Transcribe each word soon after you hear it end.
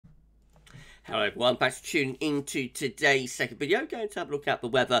Hello everyone, thanks for tuning into today's second video. Going to have a look at the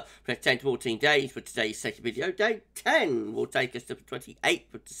weather for 10 to 14 days for today's second video. Day 10 will take us to the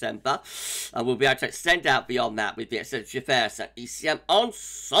 28th of December. And we'll be able to extend out beyond that with the GFS and ECM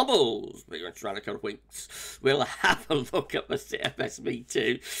Ensembles. Pretty much around a couple of weeks. We'll have a look at the CFS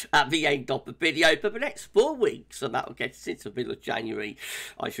V2 at the end of the video for the next 4 weeks. And that will get us into the middle of January.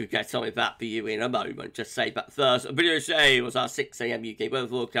 I should get on with that for you in a moment. Just say that first video today was our 6 AM UK weather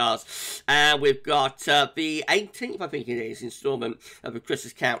forecast. And we've got the 18th, I think it is, instalment of the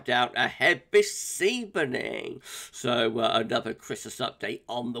Christmas countdown ahead this evening. So another Christmas update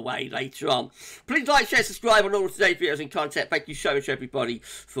on the way later on. Please like, share, subscribe on all of today's videos and content. Thank you so much, everybody,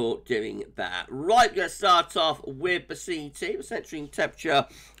 for doing that. Right, we're going to start off with the CT. The central temperature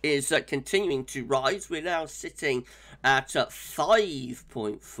is continuing to rise. We're now sitting at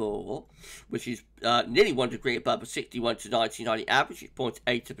 5.4, which is nearly 1 degree above the 61 to 1990 average. It's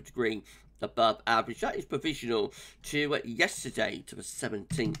 0.8 of a degree above average. That is provisional to yesterday, to the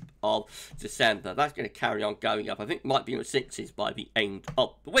 17th of December. That's going to carry on going up. I think it might be in the 60s by the end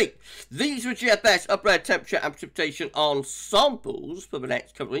of the week. These were GFS upper air temperature and precipitation ensembles for the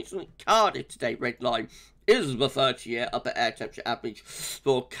next couple of weeks. Cardiff today, red line, is the 30-year upper air temperature average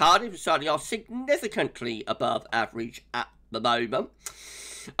for Cardiff, starting off significantly above average at the moment.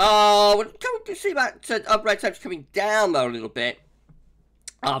 We can see that upper air temperature coming down though a little bit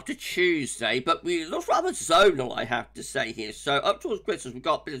after Tuesday, but we look rather zonal, I have to say here. So up towards Christmas, we've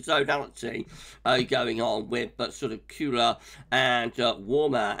got a bit of zonality going on with but sort of cooler and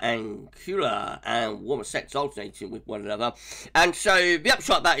warmer sectors alternating with one another. And so the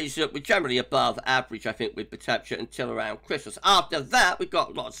upshot of that is that we're generally above average, I think, with the temperature until around Christmas. After that, we've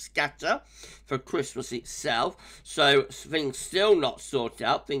got a lot of scatter for Christmas itself. So things still not sorted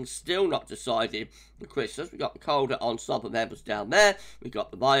out, things still not decided for Christmas. We've got the colder ensemble members down there. We've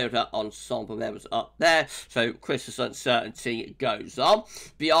got the milder ensemble members up there. So Christmas uncertainty goes on.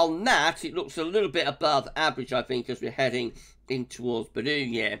 Beyond that, it looks a little bit above average, I think, as we're heading in towards the new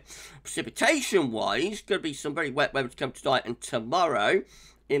year. Precipitation-wise, going to be some very wet weather to come tonight and tomorrow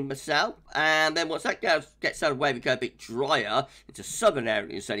in the south, and then once that gets out of the way, we go a bit drier into southern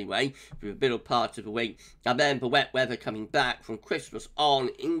areas anyway for the middle part of the week, and then the wet weather coming back from Christmas on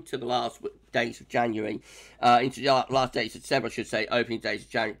into the last days of January, into the last days of December, I should say, opening days of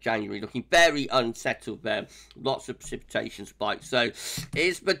January, looking very unsettled there. Lots of precipitation spikes. So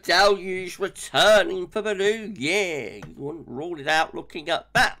is the deluge returning for the new year? You wouldn't rule it out looking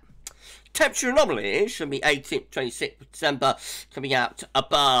at that. Temperature anomalies from the 18th to 26th of December coming out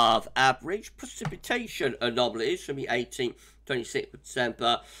above average. Precipitation anomalies from the 18th to 26th of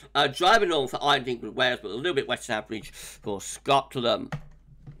December driving on for Ireland, England, Wales, but a little bit wetter than average for Scotland.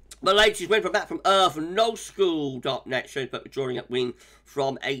 The latest wind from that from earth.noschool.net shows that we're drawing up wind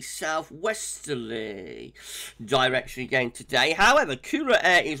from a southwesterly direction again today. However, cooler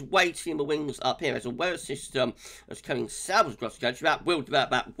air is waiting in the wings up here as a weather system that's coming south across the country. That will develop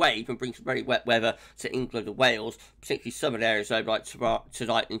that wave and bring some very wet weather to England and Wales, particularly southern areas overnight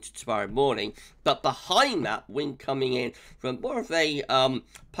tonight into tomorrow morning. But behind that, wind coming in from more of a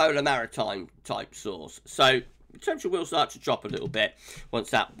polar maritime type source. So the temperature will start to drop a little bit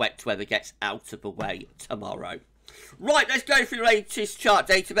once that wet weather gets out of the way tomorrow. Right, let's go through the latest chart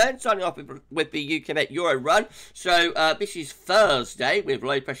data then, starting off with the UK Met Euro run. So this is Thursday with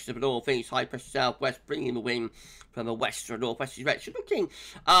low pressure to the northeast, high pressure southwest, bringing the wind from the west or northwest direction. Looking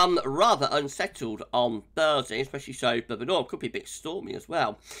rather unsettled on Thursday, especially so for the north. Could be a bit stormy as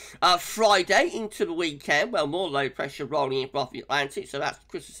well. Friday into the weekend, well, more low pressure rolling in off the Atlantic. So that's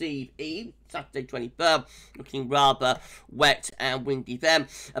Christmas Eve, Saturday 23rd, looking rather wet and windy then.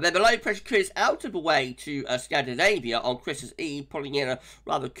 And then the low pressure clears out of the way to Scandinavia on Christmas Eve, pulling in a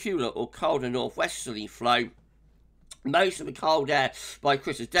rather cooler or colder northwesterly flow. Most of the cold air by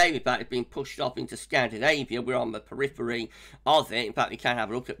Christmas Day, in fact, has been pushed off into Scandinavia. We're on the periphery of it. In fact, we can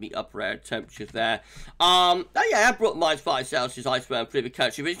have a look at the upper air temperatures there. Yeah, I brought -5 Celsius iceberg through the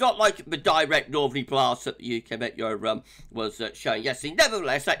country, but it's not like the direct northerly blast that the UK Met Euro was showing yesterday.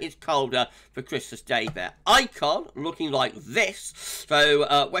 Nevertheless, that is colder for Christmas Day there. Icon looking like this.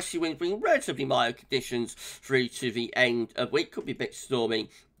 So, westerly winds bring relatively mild conditions through to the end of the week. Could be a bit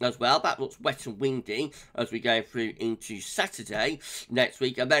stormy as well. That looks wet and windy as we go through into Saturday next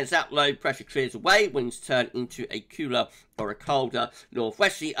week. And then as that low pressure clears away, winds turn into a cooler or a colder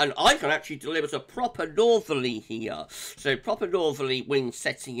northwesterly. And Icon actually delivers a proper northerly here. So proper northerly wind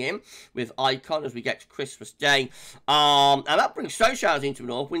setting in with Icon as we get to Christmas Day. And that brings snow showers into the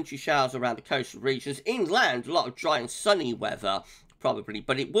north, wintry showers around the coastal regions. Inland, a lot of dry and sunny weather probably,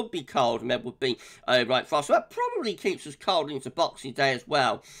 but it would be cold, and there would be overnight frost. So that probably keeps us cold into Boxing Day as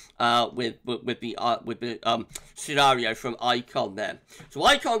well, with the scenario from Icon there. So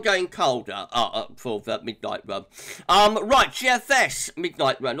Icon going colder for the midnight run. Right, GFS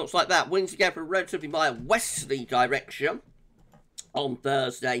midnight run looks like that. Winds again from a relatively mild westerly direction on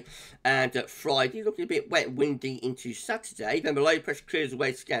Thursday and Friday, looking a bit wet and windy into Saturday. Then the low pressure clears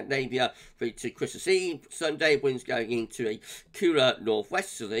away to Scandinavia through to Christmas Eve. Sunday, winds going into a cooler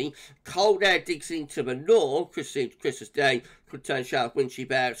northwesterly. Cold air digs into the north. Christmas Eve to Christmas Day could turn sharp wind sheet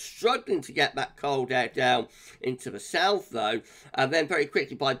air, struggling to get that cold air down into the south though. And then very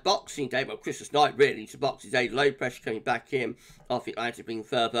quickly by Boxing Day, well, Christmas night really, to Boxing Day, low pressure coming back in off the Atlantic, bringing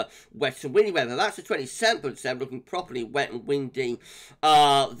further wet and windy weather. That's the 27th of December, looking properly wet and windy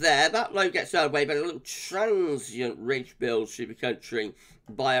there. That low gets out of the way, but a little transient ridge builds through the country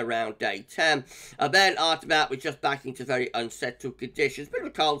by around day 10. And then after that, we're just back into very unsettled conditions. Bit of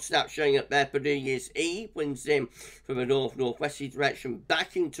a cold snap showing up there for New Year's Eve. Winds in from a north-northwesterly direction,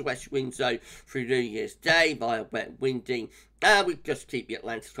 back into west wind zone through New Year's Day via wet and windy. And we just keep the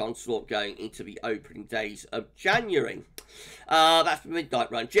Atlantic onslaught going into the opening days of January. That's the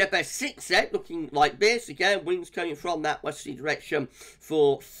midnight run. GFS 6 looking like this. Again, winds coming from that westerly direction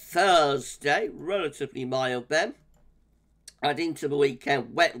for Thursday. Relatively mild then. And into the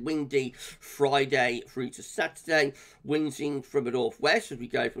weekend, wet and windy Friday through to Saturday. Winds in from the northwest as we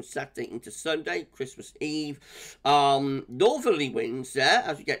go from Saturday into Sunday, Christmas Eve. Northerly winds there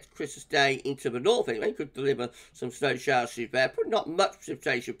as we get to Christmas Day into the north anyway. Could deliver some snow showers through there. Probably not much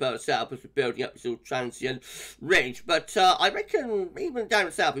precipitation further south as we're building up this little transient ridge. But I reckon even down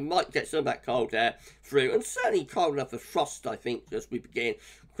the south we might get some of that cold air through. And certainly cold enough for frost, I think, as we begin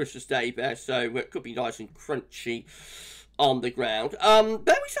Christmas Day there. So it could be nice and crunchy on the ground. Then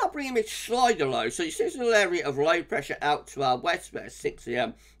we start bringing this slider low. So you see this little area of low pressure out to our west there, 6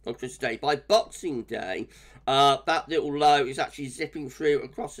 AM on Christmas Day. By Boxing Day, that little low is actually zipping through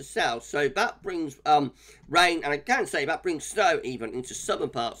across the south. So that brings rain, and I can say that brings snow even into southern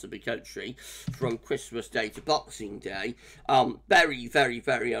parts of the country from Christmas Day to Boxing Day. Very, very,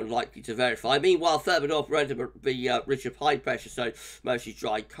 very unlikely to verify. Meanwhile, further north, we're under the ridge of high pressure, so mostly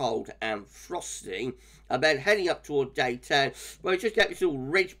dry, cold and frosty. And then heading up toward day 10, where we just get this little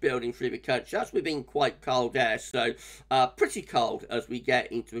ridge building through the country. That's within quite cold air, so pretty cold as we get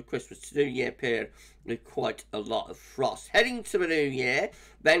into the Christmas to New Year period with quite a lot of frost. Heading to the New Year,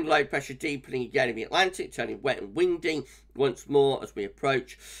 then low pressure deepening again in the Atlantic, turning wet and windy once more as we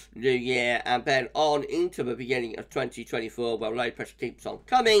approach New Year, and then on into the beginning of 2024, where low pressure keeps on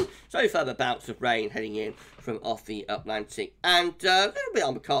coming, so further bouts of rain heading in from off the Atlantic, and a little bit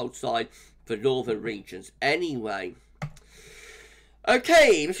on the cold side for northern regions anyway.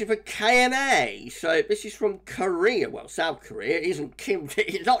 Okay, this is for KMA. So this is from Korea. Well, South Korea. It isn't Kim.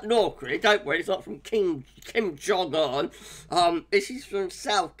 It's not North Korea. Don't worry. It's not from Kim Jong-un. This is from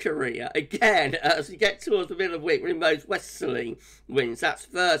South Korea. Again, as we get towards the middle of the week, we're in those westerly winds. That's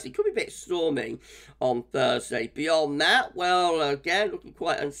Thursday. Could be a bit stormy on Thursday. Beyond that, well, again, looking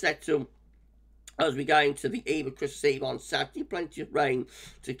quite unsettled as we go into the eve of Christmas Eve on Saturday. Plenty of rain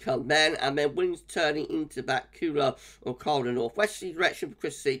to come then, and then winds turning into that cooler or colder northwesterly direction for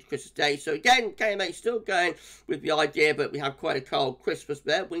Christmas Eve to Christmas Day. So again, KMA still going with the idea, but we have quite a cold Christmas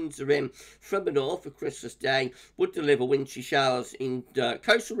there. Winds are in from the north for Christmas Day. Would deliver wintry showers in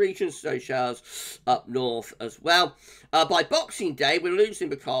coastal regions, snow showers up north as well. By Boxing Day, we're losing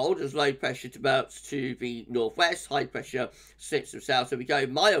the cold as low pressure develops to the northwest, high pressure sits to the south. So we go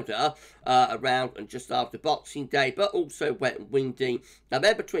milder around and just after Boxing Day, but also wet and windy. Now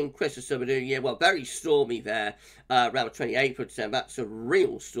then between Christmas and the New Year, well, very stormy there around the 28th of December. That's a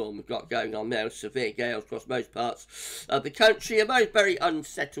real storm we've got going on there. Severe gales across most parts of the country, and those very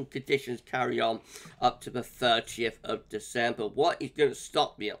unsettled conditions carry on up to the 30th of December. What is going to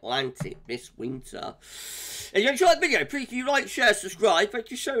stop the Atlantic this winter? If you enjoyed the video, please do like, share, subscribe. Thank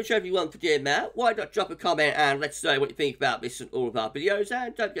you so much everyone for doing that. Why not drop a comment and let us know what you think about this and all of our videos,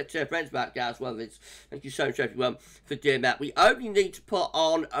 and don't forget to tell friends about GavsWeatherVids. Thank you so much everyone for doing that. We only need to put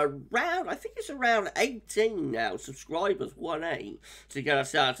on around, I think it's around 18 now subscribers, 1A, to get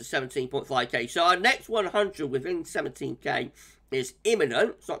us down to 17.5k. So our next 100 within 17k is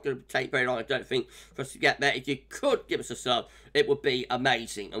imminent. It's not going to take very long, I don't think, for us to get there. If you could give us a sub, it would be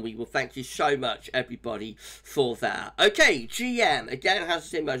amazing, and we will thank you so much, everybody, for that. Okay, GM, again, has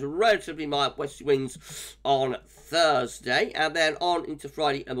seen those relatively mild westerly winds on Thursday, and then on into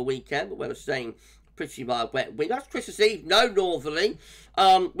Friday and the weekend, but we're staying pretty mild wet wind. That's Christmas Eve, no northerly.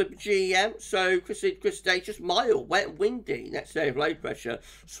 with GM. So Christmas Day just mild, wet and windy. Next day of low pressure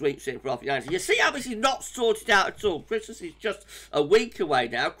sweeps in for off the Atlantic. You see how this is not sorted out at all. Christmas is just a week away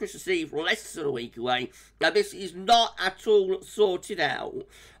now. Christmas Eve less than a week away. Now this is not at all sorted out.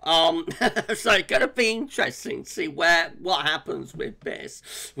 So it's going to be interesting to see what happens with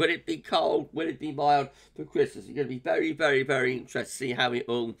this. Will it be cold? Will it be mild for Christmas? It's going to be very, very, very interesting to see how it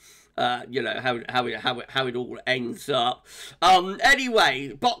all, you know, how it all ends up.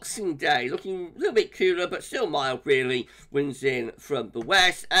 Anyway, Boxing Day looking a little bit cooler, but still mild. Really, winds in from the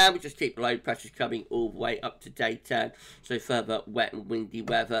west, and we just keep low pressures coming all the way up to day 10. So further wet and windy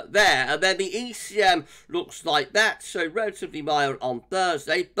weather there, and then the ECM looks like that. So relatively mild on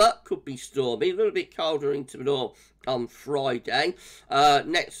Thursday, but could be stormy. A little bit colder into the north on Friday.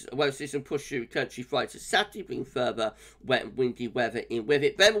 Next weather system push through country Friday to Saturday, bring further wet and windy weather in with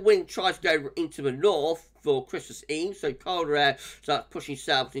it. Then the wind tries to go into the north for Christmas Eve, so colder air starts pushing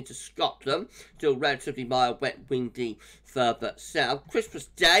south into Scotland. Still relatively mild, wet, windy further south. Christmas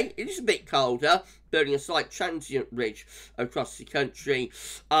Day, it is a bit colder, building a slight transient ridge across the country,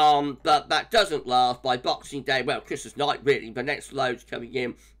 but that doesn't last. By Boxing Day, well, Christmas night really, the next loads coming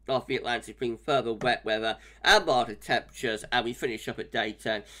in off the Atlantic, bringing further wet weather and milder temperatures, and we finish up at day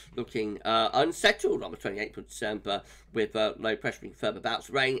 10 looking unsettled on the 28th of December with low pressure bringing further bouts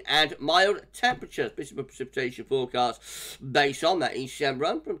of rain and mild temperatures. This is a precipitation forecast based on that ECM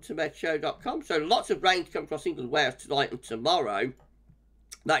run from Temp.com. So lots of rain to come across England and Wales tonight and tomorrow.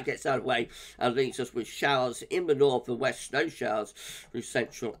 That gets out of the way and leaves us with showers in the north and west, snow showers through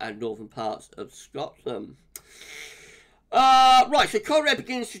central and northern parts of Scotland. Right, so cold air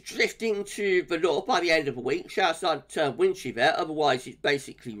begins to drift into the north by the end of the week. Showers start to turn wintry there, otherwise it's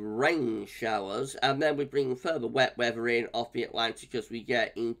basically rain showers. And then we bring further wet weather in off the Atlantic as we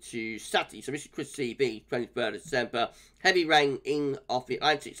get into Saturday. So this is Christmas Eve, 23rd of December. Heavy rain in off the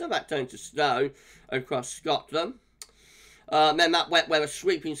Atlantic, so that turns to snow across Scotland. Then that wet weather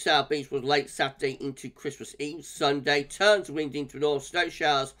sweeping southeast was late Saturday into Christmas Eve. Sunday turns wind into the north, snow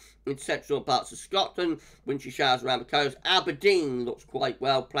showers in central parts of Scotland, wintry showers around the coast. Aberdeen looks quite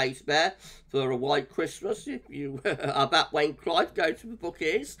well placed there for a white Christmas. If you are that way inclined, go to the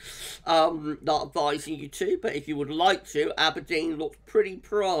bookies. Not advising you to, but if you would like to, Aberdeen looks pretty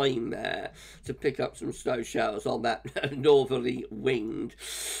prime there to pick up some snow showers on that northerly wind.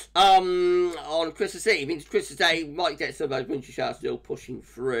 On Christmas Eve, into Christmas Day, you might get some of those wintry showers still pushing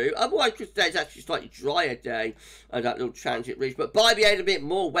through. Otherwise, Christmas Day is actually a slightly drier day and that little transit ridge, but by the end a bit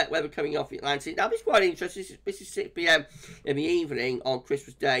more wet weather coming off the Atlantic. Now, this is quite interesting. This is 6 p.m. in the evening on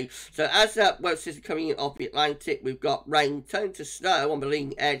Christmas Day. So as that weather system coming in off the Atlantic, we've got rain turned to snow on the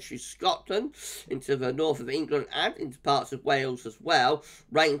leading edge through Scotland, into the north of England and into parts of Wales as well.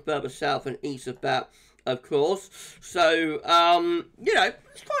 Rain further south and east of that, of course. So, you know,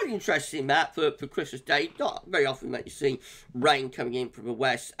 it's quite interesting that for Christmas Day. Not very often that you see rain coming in from the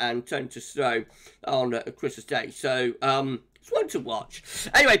west and turn to snow on Christmas Day. So, it's one to watch.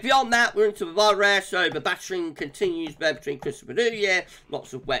 Anyway, beyond that, we're into the weather air, so the battering continues there between Christmas and New Year.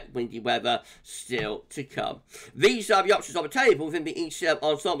 Lots of wet, windy weather still to come. These are the options on the table within the ECM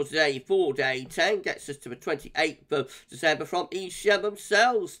Ensemble today for day 10. Gets us to the 28th of December from ECM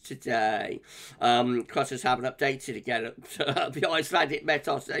themselves today. Clusters haven't updated again. The Icelandic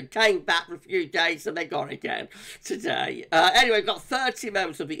Metos came back for a few days and they're gone again today. Anyway, we've got 30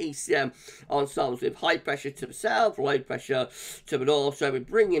 members of the ECM Ensembles with high pressure to the south, low pressure to the north, so we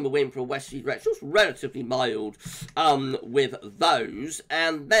bring in the wind from a westerly direction. It's relatively mild with those.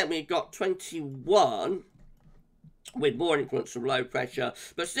 And then we've got 21 with more influence from low pressure,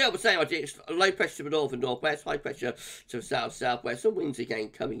 but still the same idea. It's low pressure to the north and northwest, high pressure to the south, southwest, and winds again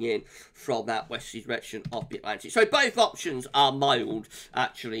coming in from that westerly direction of the Atlantic. So both options are mild,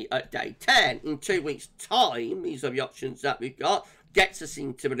 actually, at day 10. In 2 weeks' time, these are the options that we've got. Gets us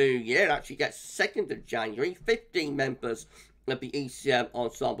into the new year. It actually gets 2nd of January. 15 members of the ECM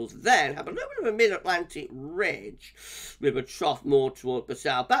Ensembles then have a little bit of a mid-Atlantic ridge with a trough more towards the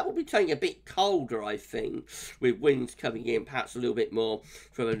south. That will be turning a bit colder, I think, with winds coming in perhaps a little bit more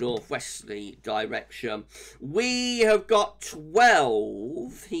from a northwesterly direction. We have got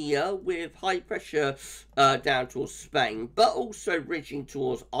 12 here with high pressure down towards Spain, but also ridging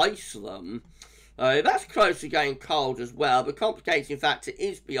towards Iceland. That's close to getting cold as well. The complicating factor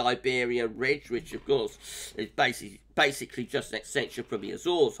is the Iberian Ridge, which of course is basically just an extension from the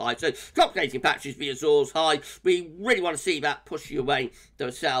Azores High. So complicating factor is the Azores High. We really want to see that pushing away to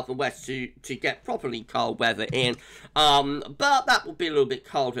the south and west to get properly cold weather in. But that will be a little bit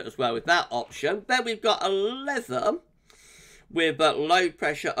colder as well with that option. Then we've got 11 with low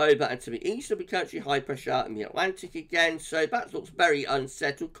pressure over and to the east of the country, high pressure out in the Atlantic again. So that looks very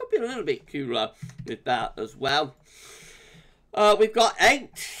unsettled. Could be a little bit cooler with that as well. We've got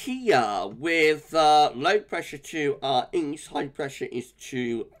 8 here with low pressure to our east, high pressure is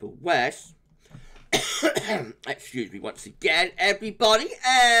to the west. Excuse me once again, everybody.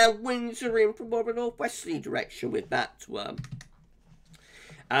 And winds are in from more of a northwesterly direction with that one.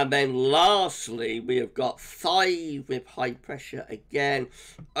 And then lastly, we have got 5 with high pressure again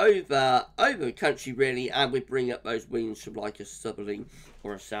over the country really, and we bring up those winds from like a southerly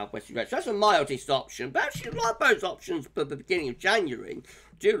or a southwesterly direction. That's a mildest option, but actually a lot of those options for the beginning of January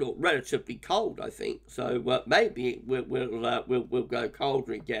do look relatively cold, I think. So maybe we'll go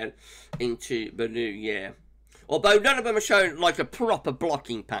colder again into the new year. Although none of them are showing like a proper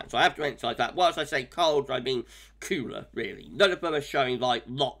blocking pattern, so I have to emphasise that. Whilst I say cold, I mean cooler, really. None of them are showing like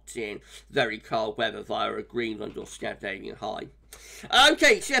locked in, very cold weather via a Greenland or Scandinavian high.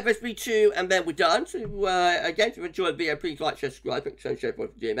 Okay, CFS V2, and then we're done. So, again, if you enjoyed the video, please like, share, subscribe, thanks so much for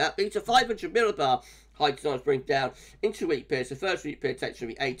doing that. These are 500 millibar high tonight bring down into week periods. The first week period takes from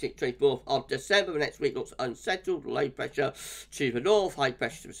the 18th, 24th of December. The next week looks unsettled. Low pressure to the north, high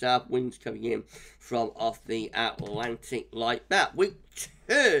pressure to the south. Winds coming in from off the Atlantic like that. Week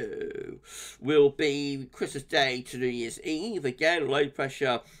 2 will be Christmas Day to New Year's Eve. Again, low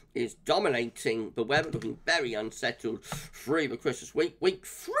pressure is dominating the weather, looking very unsettled through the Christmas week. Week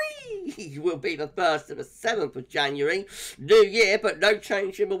 3 will be the 1st to the 7th of January. New Year, but no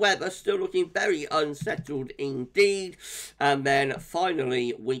change in the weather. Still looking very unsettled indeed. And then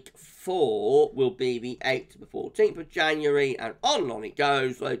finally, week 4 will be the 8th to the 14th of January, and on it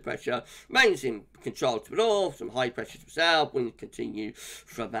goes. Low pressure remains in control to the north, some high pressure to the south, winds continue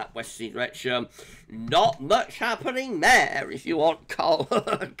from that westerly direction. Not much happening there if you want cold,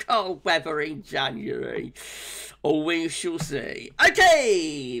 cold weather in January. We shall see.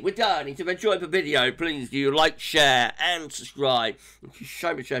 Okay, we're done. If you've enjoyed the video, please do like, share, and subscribe. Thank you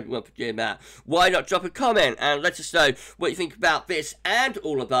so much everyone for doing that. Why not drop a comment and let us know what you think about this and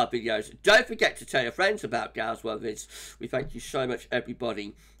all of our videos. Don't forget to tell your friends about GavsWeatherVids. We thank you so much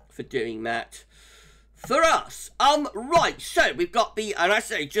everybody for doing that for us. Right, so we've got the, and I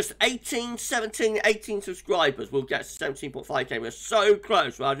say just 18 subscribers. We'll get 17.5k. We're so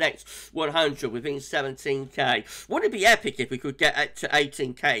close to our next 100 within 17k. Wouldn't it be epic if we could get to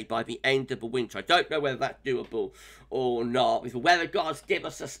 18k by the end of the winter? I don't know whether that's doable or not. If the weather gods give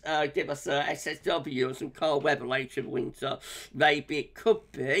us a SSW and some cold weather later in the winter, maybe it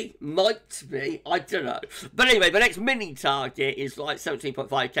could be, might be, I don't know. But anyway, the next mini target is like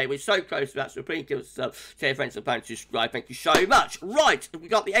 17.5k. We're so close to that, so please give us tell your friends and plan to subscribe. Thank you so much. Right, we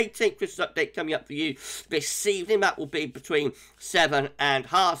got the 18th Christmas update coming up for you this evening. That will be between 7 and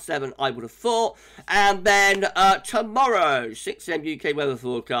half 7, I would have thought. And then tomorrow, 6 AM UK weather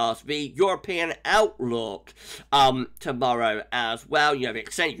forecast, the European outlook tomorrow as well. You know, the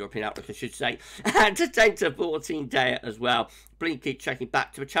extended European outlook, I should say. And a 10 to 14 day as well. Please keep checking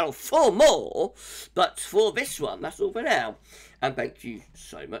back to the channel for more. But for this one, that's all for now. And thank you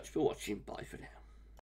so much for watching. Bye for now.